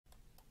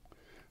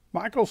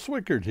Michael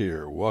Swickard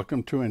here.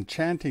 Welcome to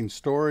Enchanting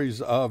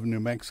Stories of New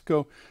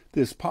Mexico.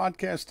 This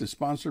podcast is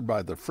sponsored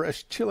by the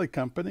Fresh Chili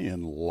Company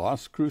in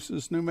Las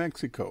Cruces, New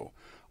Mexico.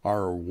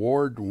 Our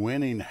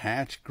award-winning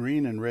Hatch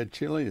green and red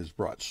chili is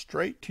brought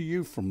straight to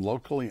you from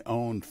locally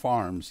owned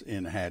farms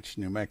in Hatch,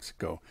 New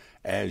Mexico.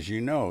 As you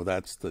know,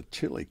 that's the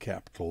chili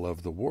capital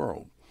of the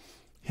world.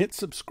 Hit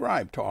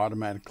subscribe to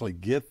automatically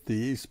get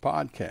these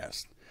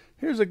podcasts.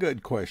 Here's a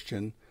good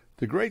question.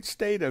 The great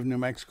state of New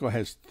Mexico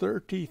has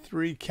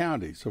 33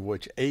 counties, of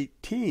which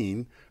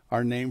 18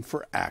 are named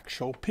for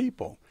actual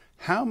people.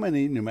 How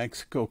many New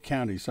Mexico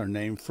counties are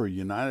named for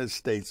United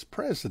States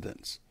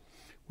presidents?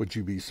 Would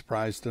you be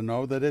surprised to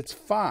know that it's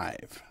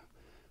 5?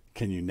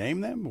 Can you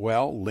name them?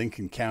 Well,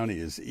 Lincoln County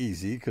is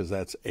easy because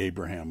that's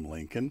Abraham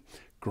Lincoln.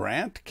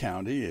 Grant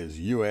County is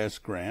U.S.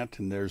 Grant,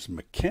 and there's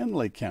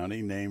McKinley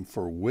County named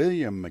for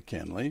William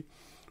McKinley.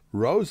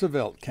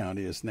 Roosevelt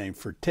County is named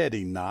for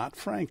Teddy, not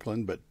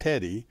Franklin, but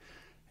Teddy,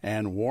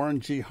 and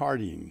Warren G.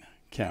 Harding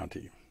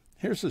County.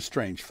 Here's a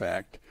strange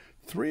fact.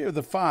 3 of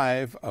the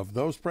 5 of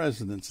those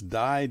presidents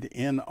died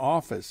in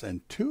office,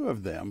 and 2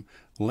 of them,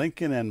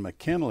 Lincoln and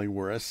McKinley,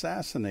 were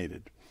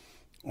assassinated.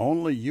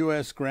 Only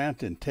U.S.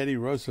 Grant and Teddy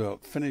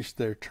Roosevelt finished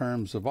their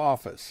terms of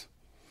office.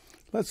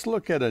 Let's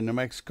look at a New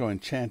Mexico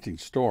enchanting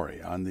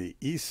story. On the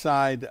east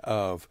side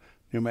of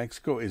New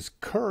Mexico is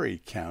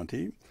Curry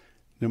County.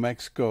 New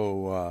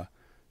Mexico,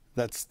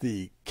 that's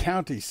the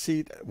county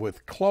seat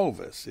with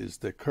Clovis, is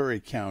the Curry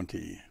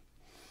County.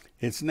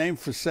 It's named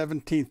for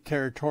 17th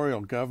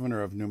Territorial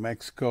Governor of New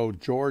Mexico,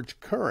 George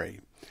Curry.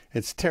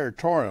 It's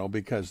territorial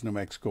because New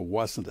Mexico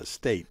wasn't a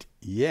state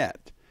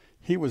yet.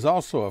 He was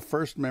also a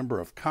first member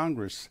of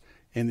Congress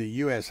in the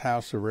U.S.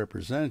 House of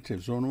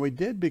Representatives when we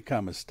did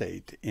become a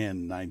state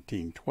in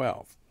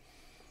 1912.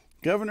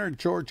 Governor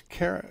George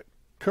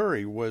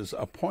Curry was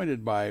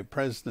appointed by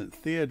President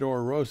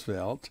Theodore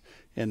Roosevelt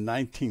in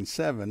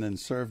 1907 and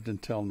served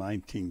until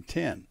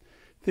 1910.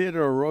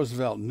 Theodore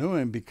Roosevelt knew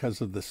him because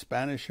of the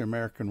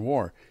Spanish-American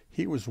War.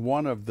 He was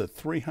one of the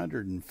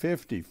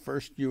 350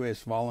 1st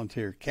U.S.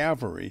 Volunteer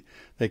Cavalry.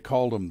 They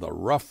called him the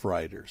Rough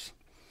Riders.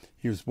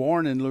 He was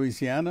born in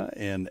Louisiana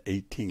in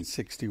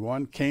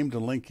 1861, came to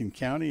Lincoln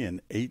County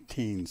in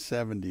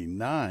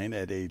 1879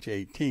 at age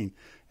 18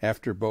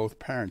 after both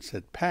parents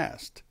had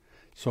passed.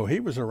 So he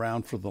was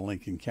around for the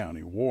Lincoln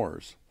County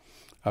Wars.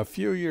 A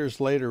few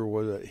years later,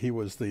 he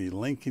was the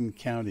Lincoln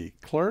County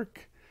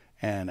Clerk,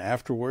 and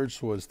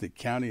afterwards was the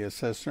county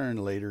assessor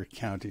and later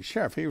county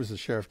sheriff. He was a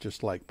sheriff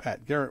just like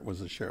Pat Garrett was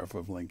the sheriff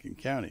of Lincoln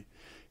County.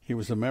 He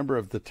was a member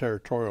of the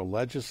territorial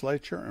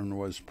legislature and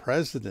was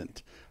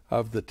president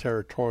of the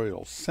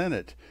territorial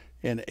senate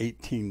in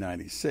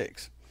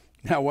 1896.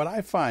 Now, what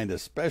I find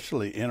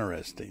especially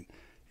interesting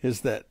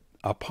is that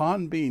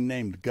upon being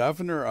named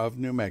governor of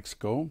New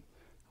Mexico,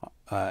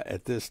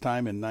 at this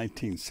time in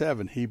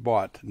 1907, he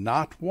bought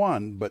not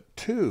one, but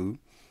 2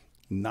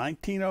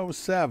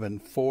 1907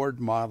 Ford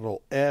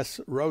Model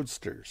S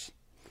Roadsters.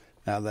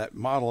 Now, that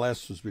Model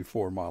S was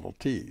before Model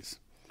Ts.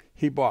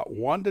 He bought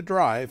 1 to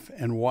drive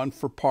and 1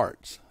 for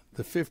parts.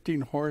 The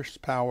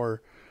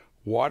 15-horsepower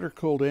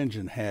water-cooled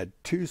engine had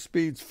 2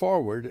 speeds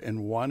forward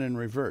and 1 in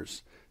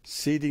reverse.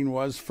 Seating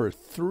was for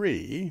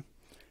 3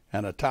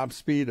 and a top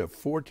speed of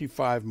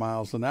 45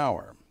 miles an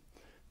hour.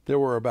 There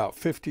were about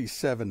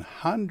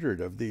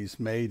 5,700 of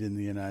these made in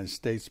the United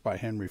States by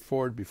Henry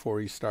Ford before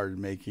he started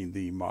making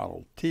the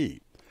Model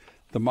T.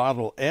 The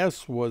Model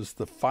S was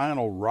the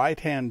final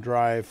right-hand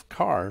drive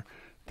car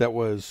that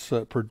was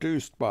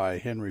produced by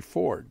Henry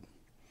Ford.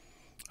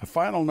 A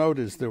final note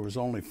is there was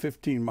only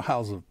 15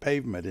 miles of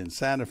pavement in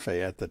Santa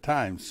Fe at the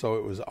time, so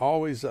it was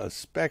always a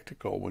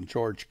spectacle when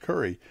George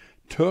Curry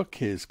took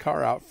his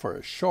car out for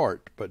a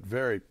short but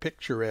very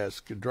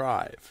picturesque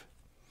drive.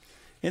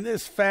 In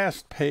this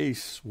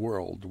fast-paced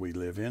world we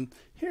live in,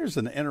 here's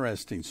an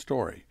interesting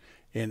story.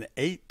 In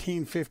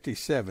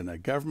 1857, a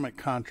government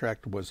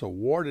contract was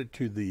awarded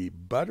to the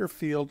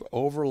Butterfield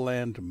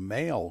Overland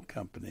Mail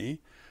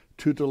Company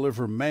to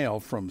deliver mail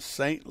from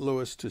St.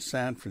 Louis to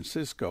San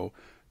Francisco,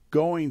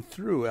 going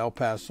through El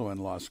Paso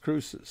and Las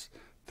Cruces.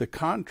 The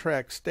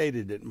contract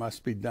stated it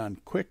must be done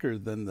quicker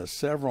than the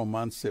several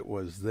months it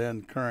was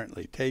then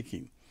currently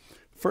taking.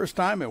 First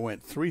time it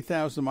went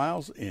 3,000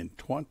 miles in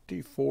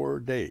 24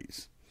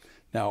 days.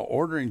 Now,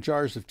 ordering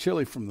jars of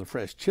chili from the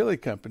Fresh Chili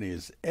Company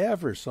is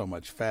ever so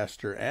much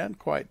faster and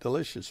quite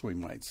delicious, we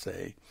might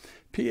say.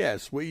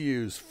 P.S. We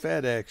use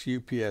FedEx,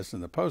 UPS,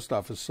 and the post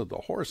office, so the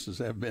horses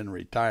have been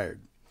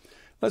retired.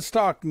 Let's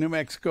talk New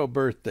Mexico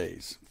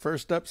birthdays.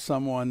 First up,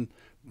 someone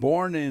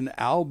born in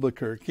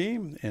Albuquerque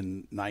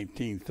in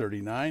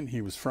 1939.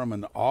 He was from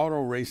an auto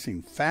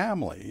racing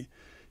family.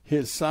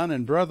 His son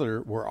and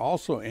brother were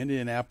also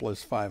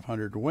Indianapolis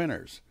 500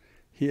 winners.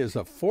 He is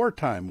a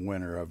 4-time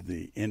winner of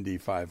the Indy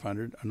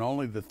 500 and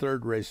only the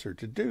 3rd racer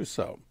to do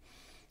so.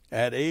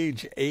 At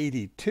age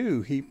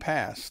 82, he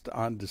passed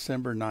on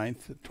December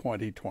 9th,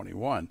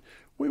 2021.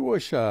 We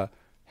wish a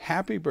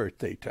happy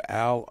birthday to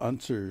Al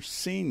Unser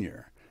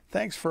Sr.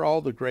 Thanks for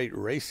all the great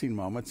racing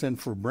moments and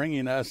for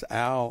bringing us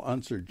Al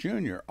Unser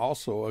Jr.,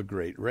 also a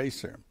great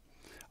racer.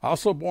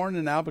 Also born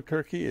in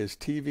Albuquerque is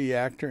TV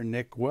actor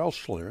Nick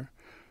Welshler,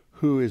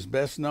 who is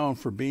best known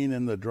for being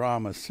in the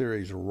drama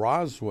series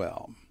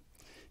Roswell.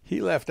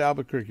 He left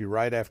Albuquerque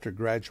right after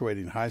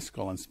graduating high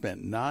school and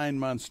spent 9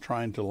 months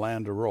trying to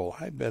land a role.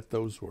 I bet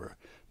those were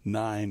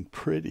 9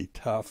 pretty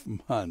tough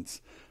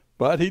months.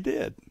 But he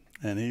did,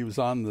 and he was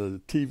on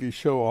the TV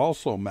show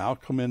also,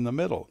 Malcolm in the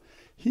Middle.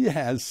 He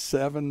has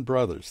 7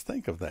 brothers.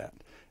 Think of that.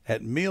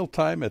 At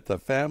mealtime at the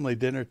family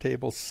dinner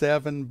table,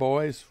 7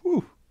 boys.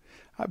 Whew,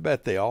 I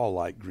bet they all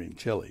like green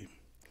chili.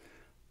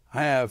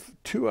 I have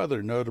 2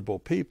 other notable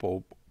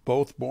people,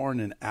 both born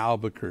in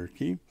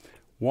Albuquerque.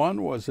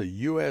 One was a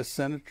U.S.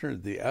 Senator,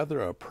 the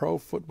other a Pro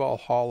Football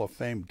Hall of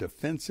Fame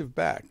defensive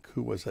back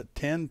who was a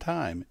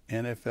 10-time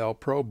NFL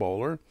Pro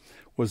Bowler,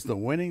 was the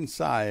winning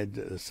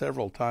side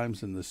several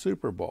times in the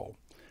Super Bowl.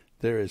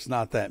 There is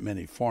not that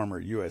many former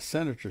U.S.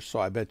 Senators, so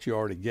I bet you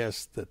already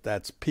guessed that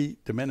that's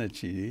Pete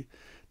Domenici.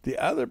 The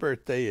other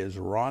birthday is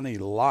Ronnie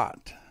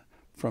Lott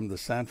from the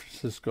San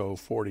Francisco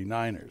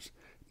 49ers.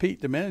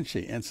 Pete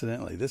Domenici,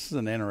 incidentally, this is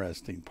an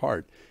interesting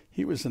part.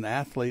 He was an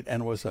athlete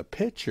and was a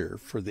pitcher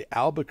for the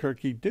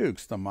Albuquerque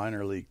Dukes, the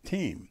minor league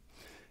team.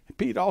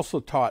 Pete also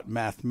taught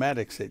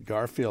mathematics at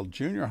Garfield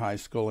Junior High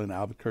School in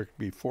Albuquerque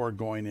before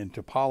going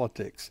into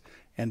politics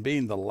and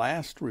being the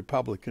last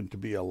Republican to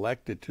be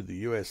elected to the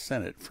U.S.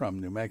 Senate from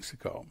New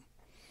Mexico.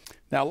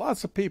 Now,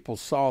 lots of people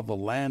saw the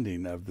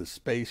landing of the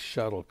Space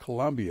Shuttle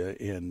Columbia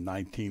in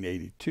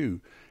 1982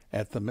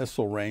 at the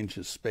Missile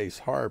Range's Space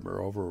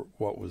Harbor over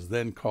what was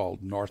then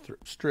called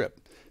Northrop Strip.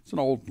 It's an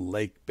old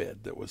lake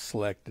bed that was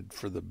selected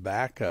for the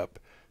backup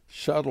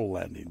shuttle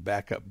landing,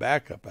 backup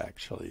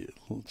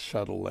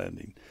shuttle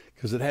landing,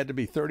 because it had to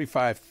be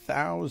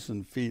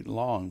 35,000 feet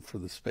long for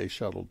the space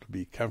shuttle to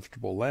be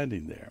comfortable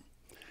landing there.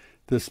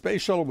 The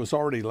space shuttle was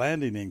already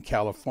landing in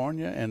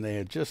California, and they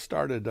had just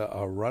started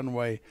a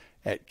runway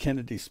at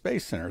Kennedy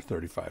Space Center,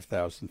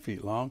 35,000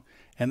 feet long,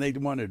 and they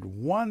wanted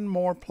one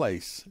more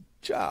place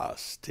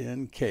just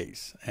in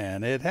case.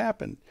 And it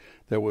happened.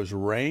 There was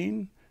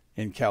rain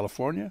in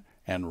California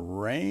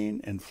and rain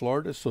in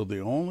Florida, so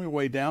the only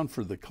way down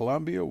for the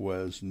Columbia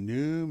was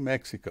New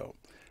Mexico.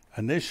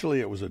 Initially,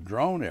 it was a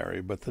drone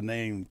area, but the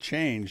name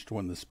changed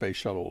when the Space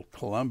Shuttle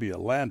Columbia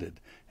landed.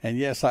 And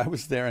yes, I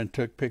was there and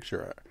took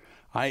pictures.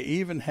 I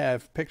even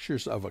have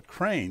pictures of a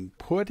crane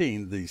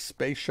putting the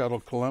Space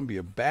Shuttle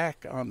Columbia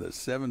back on the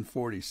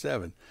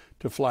 747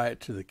 to fly it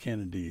to the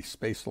Kennedy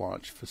Space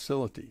Launch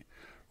Facility.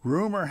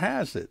 Rumor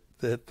has it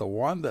that the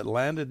one that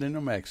landed in New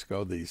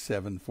Mexico, the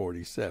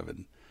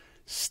 747,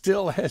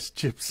 still has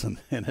gypsum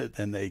in it,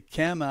 and they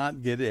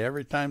cannot get it.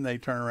 Every time they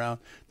turn around,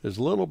 there's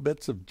little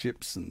bits of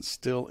gypsum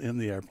still in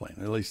the airplane.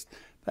 At least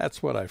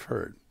that's what I've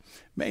heard.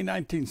 May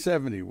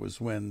 1970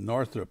 was when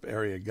Northrop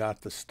area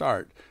got the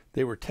start.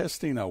 They were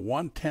testing a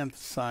 1/10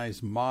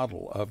 size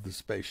model of the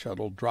space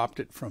shuttle, dropped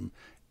it from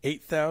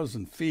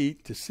 8,000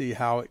 feet to see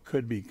how it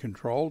could be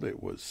controlled.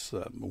 It was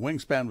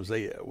wingspan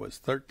was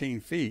 13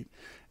 feet,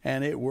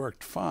 and it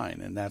worked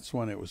fine, and that's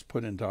when it was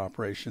put into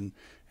operation.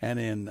 And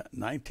in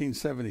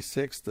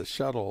 1976, the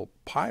shuttle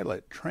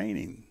pilot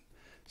training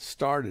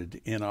started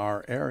in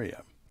our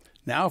area.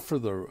 Now for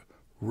the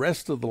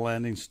rest of the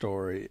landing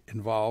story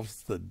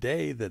involves the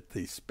day that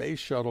the Space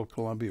Shuttle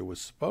Columbia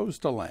was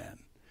supposed to land,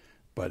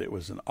 but it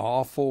was an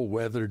awful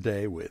weather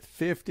day with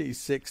 50,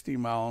 60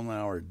 mile an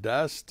hour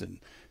dust and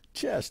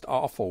just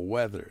awful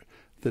weather.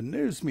 The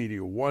news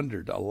media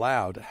wondered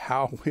aloud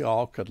how we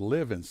all could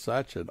live in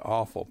such an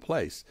awful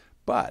place.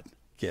 But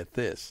get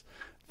this,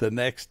 the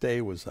next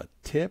day was a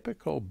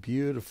typical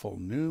beautiful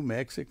New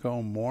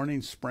Mexico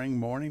morning, spring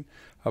morning.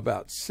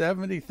 About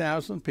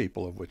 70,000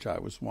 people, of which I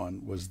was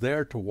one, was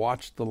there to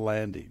watch the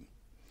landing.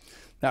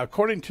 Now,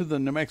 according to the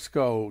New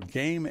Mexico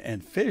Game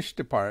and Fish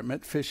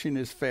Department, fishing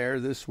is fair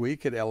this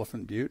week at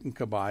Elephant Butte and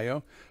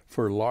Caballo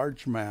for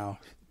largemouth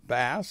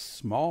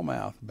bass,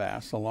 smallmouth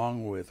bass,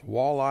 along with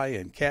walleye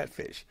and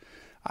catfish.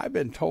 I've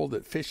been told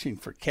that fishing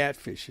for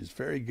catfish is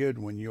very good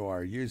when you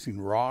are using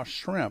raw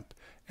shrimp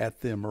at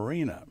the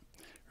marina.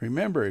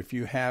 Remember, if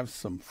you have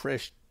some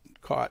fresh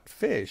caught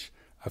fish,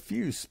 a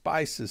few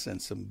spices,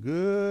 and some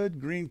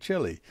good green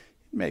chili, it'd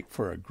make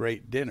for a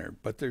great dinner.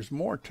 But there's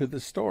more to the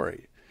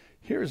story.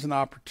 Here's an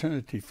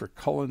opportunity for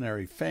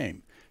culinary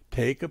fame.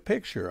 Take a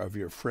picture of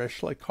your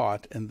freshly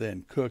caught and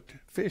then cooked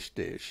fish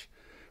dish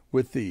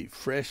with the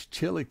Fresh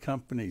Chili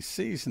Company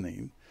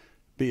seasoning,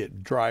 be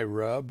it dry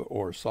rub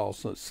or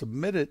salsa.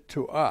 Submit it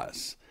to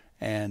us,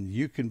 and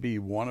you can be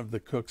one of the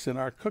cooks in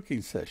our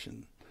cooking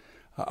session.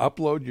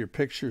 Upload your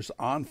pictures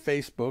on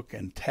Facebook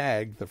and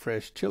tag the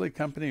Fresh Chili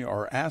Company,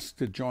 or ask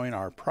to join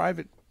our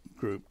private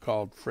group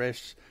called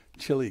Fresh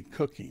Chili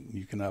Cooking.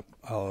 You can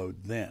upload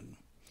then.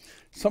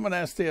 Someone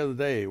asked the other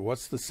day,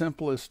 what's the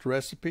simplest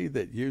recipe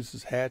that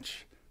uses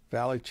Hatch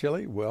Valley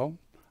chili? Well,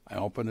 I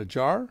open a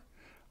jar,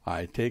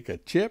 I take a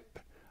chip,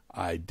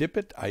 I dip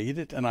it, I eat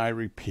it, and I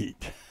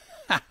repeat.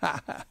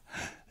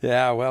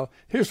 Yeah, well,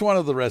 here's one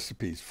of the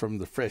recipes from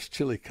the Fresh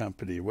Chili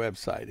Company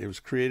website. It was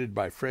created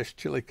by Fresh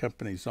Chili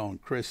Company's own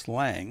Chris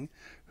Lang,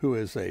 who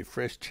is a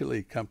Fresh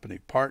Chili Company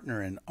partner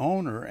and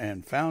owner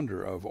and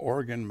founder of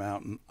Oregon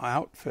Mountain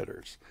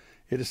Outfitters.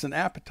 It is an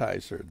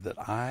appetizer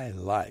that I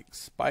like.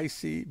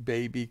 Spicy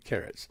baby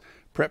carrots.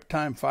 Prep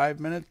time 5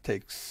 minutes,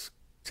 takes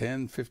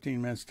 10-15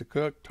 minutes to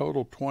cook,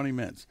 total 20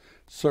 minutes.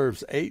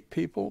 Serves 8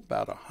 people,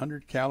 about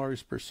 100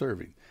 calories per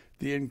serving.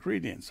 The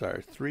ingredients are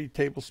 3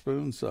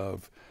 tablespoons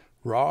of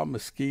raw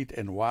mesquite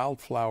and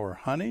wildflower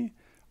honey,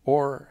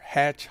 or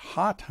Hatch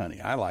hot honey.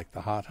 I like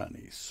the hot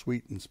honey,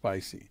 sweet and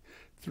spicy.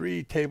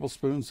 3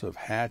 tablespoons of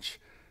Hatch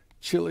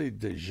chili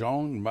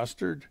Dijon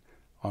mustard,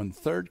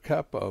 1/3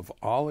 cup of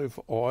olive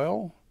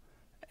oil,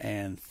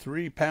 and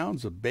 3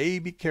 pounds of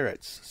baby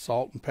carrots.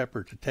 Salt and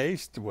pepper to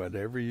taste,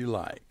 whatever you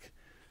like.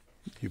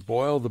 You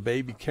boil the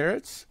baby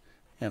carrots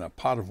in a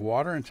pot of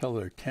water until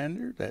they're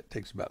tender. That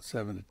takes about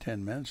 7 to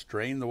 10 minutes.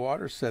 Drain the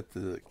water, set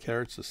the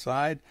carrots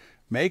aside.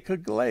 Make a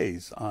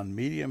glaze on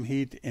medium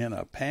heat in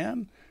a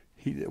pan.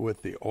 Heat it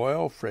with the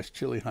oil, fresh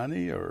chili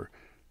honey,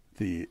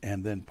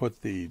 and then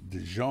put the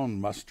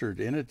Dijon mustard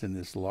in it in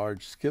this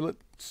large skillet.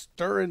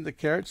 Stir in the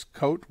carrots,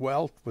 coat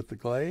well with the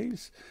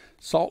glaze.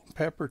 Salt and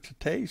pepper to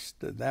taste.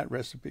 That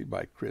recipe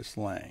by Chris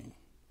Lang.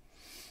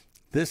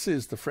 This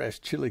is the Fresh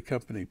Chili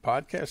Company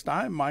podcast.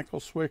 I'm Michael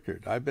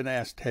Swickard. I've been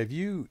asked, have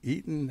you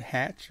eaten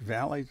Hatch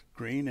Valley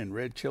green and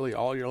red chili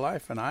all your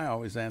life? And I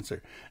always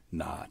answer,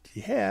 not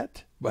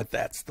yet, but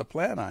that's the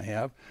plan I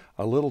have.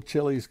 A little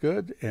chili is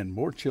good and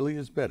more chili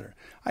is better.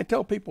 I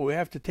tell people we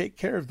have to take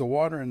care of the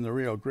water in the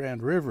Rio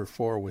Grande River,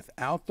 for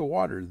without the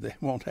water, they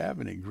won't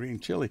have any green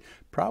chili.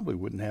 Probably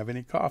wouldn't have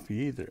any coffee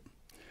either.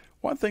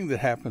 One thing that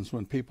happens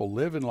when people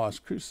live in Las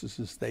Cruces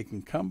is they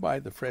can come by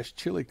the Fresh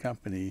Chili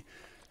Company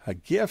a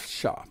gift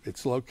shop.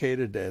 It's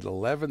located at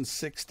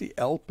 1160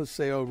 El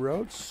Paseo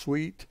Road,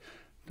 Suite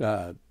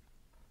D7A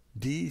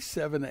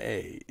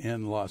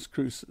in Las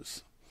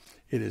Cruces.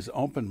 It is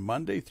open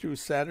Monday through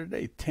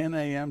Saturday, 10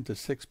 a.m. to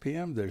 6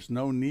 p.m. There's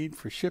no need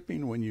for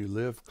shipping when you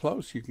live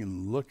close. You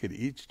can look at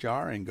each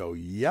jar and go,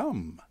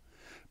 yum.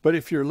 But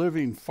if you're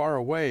living far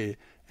away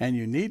and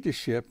you need to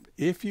ship,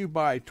 if you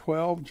buy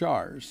 12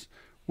 jars,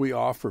 we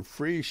offer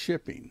free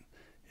shipping.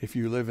 If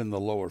you live in the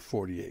lower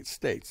 48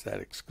 states, that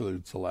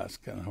excludes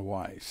Alaska and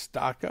Hawaii.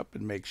 Stock up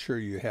and make sure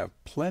you have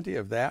plenty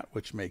of that,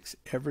 which makes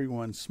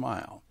everyone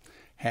smile.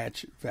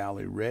 Hatch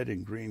Valley red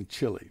and green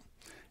chili.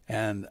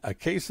 And a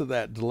case of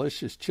that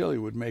delicious chili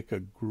would make a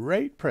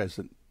great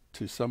present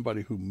to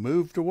somebody who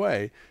moved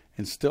away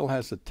and still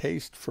has a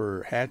taste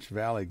for Hatch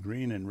Valley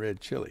green and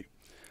red chili.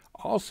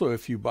 Also,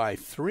 if you buy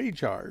 3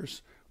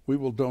 jars, we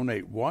will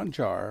donate 1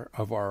 jar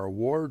of our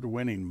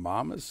award-winning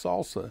Mama's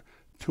Salsa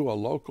to a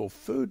local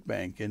food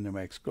bank in New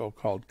Mexico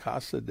called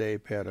Casa de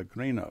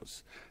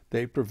Peregrinos.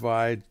 They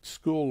provide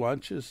school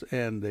lunches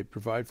and they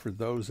provide for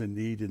those in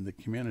need in the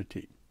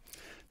community.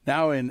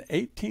 Now, in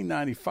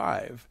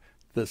 1895,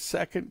 the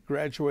second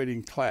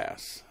graduating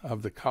class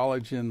of the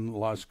college in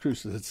Las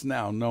Cruces, it's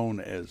now known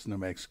as New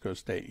Mexico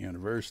State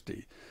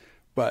University,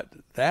 but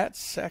that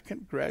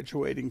second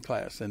graduating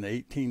class in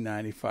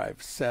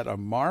 1895 set a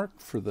mark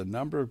for the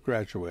number of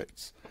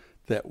graduates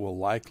that will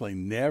likely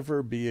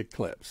never be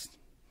eclipsed.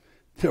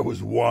 There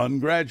was 1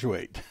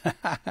 graduate.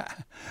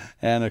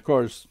 And, of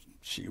course,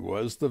 she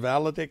was the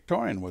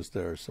valedictorian. Was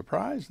there a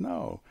surprise?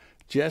 No.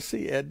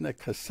 Jessie Edna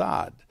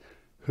Cassad,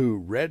 who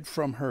read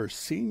from her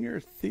senior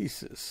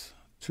thesis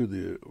to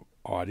the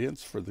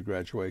audience for the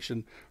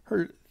graduation.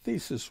 Her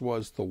thesis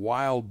was The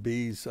Wild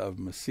Bees of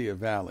Mesilla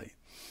Valley.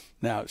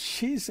 Now,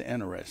 she's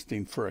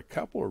interesting for a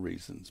couple of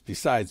reasons,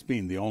 besides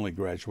being the only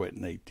graduate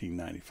in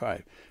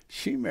 1895.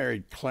 She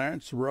married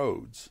Clarence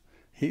Rhodes.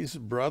 He's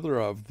brother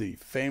of the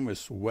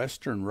famous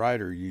Western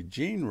writer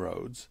Eugene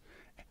Rhodes,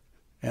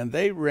 and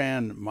they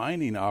ran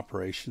mining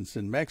operations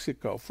in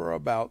Mexico for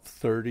about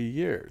 30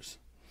 years.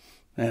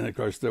 And, of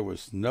course, there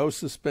was no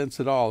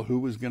suspense at all who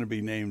was going to be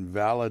named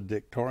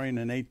valedictorian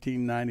in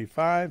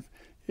 1895.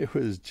 It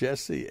was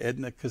Jessie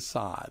Edna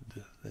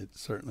Cassad. It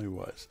certainly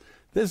was.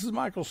 This is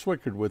Michael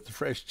Swickard with the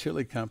Fresh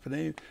Chili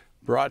Company,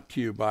 brought to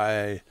you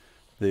by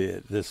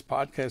this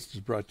podcast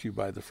is brought to you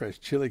by the Fresh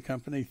Chili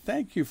Company.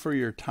 Thank you for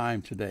your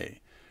time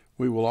today.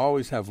 We will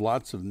always have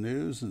lots of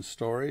news and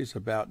stories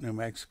about New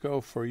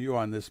Mexico for you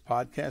on this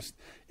podcast.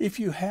 If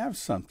you have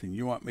something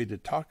you want me to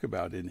talk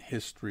about in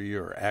history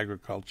or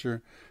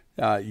agriculture,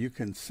 you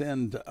can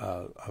send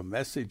a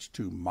message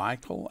to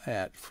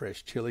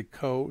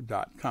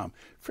michael@freshchilico.com.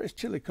 Fresh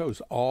Chili Co.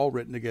 is all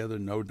written together,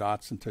 no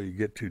dots until you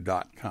get to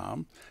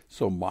 .com.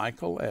 So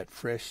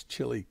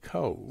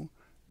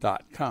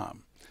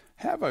michael@freshchilico.com.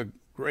 Have a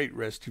great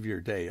rest of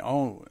your day.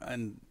 Oh,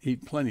 and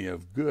eat plenty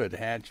of good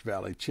Hatch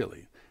Valley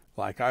chili.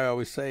 Like I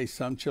always say,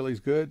 some chili's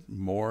good,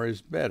 more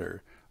is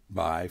better.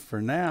 Bye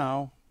for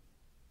now.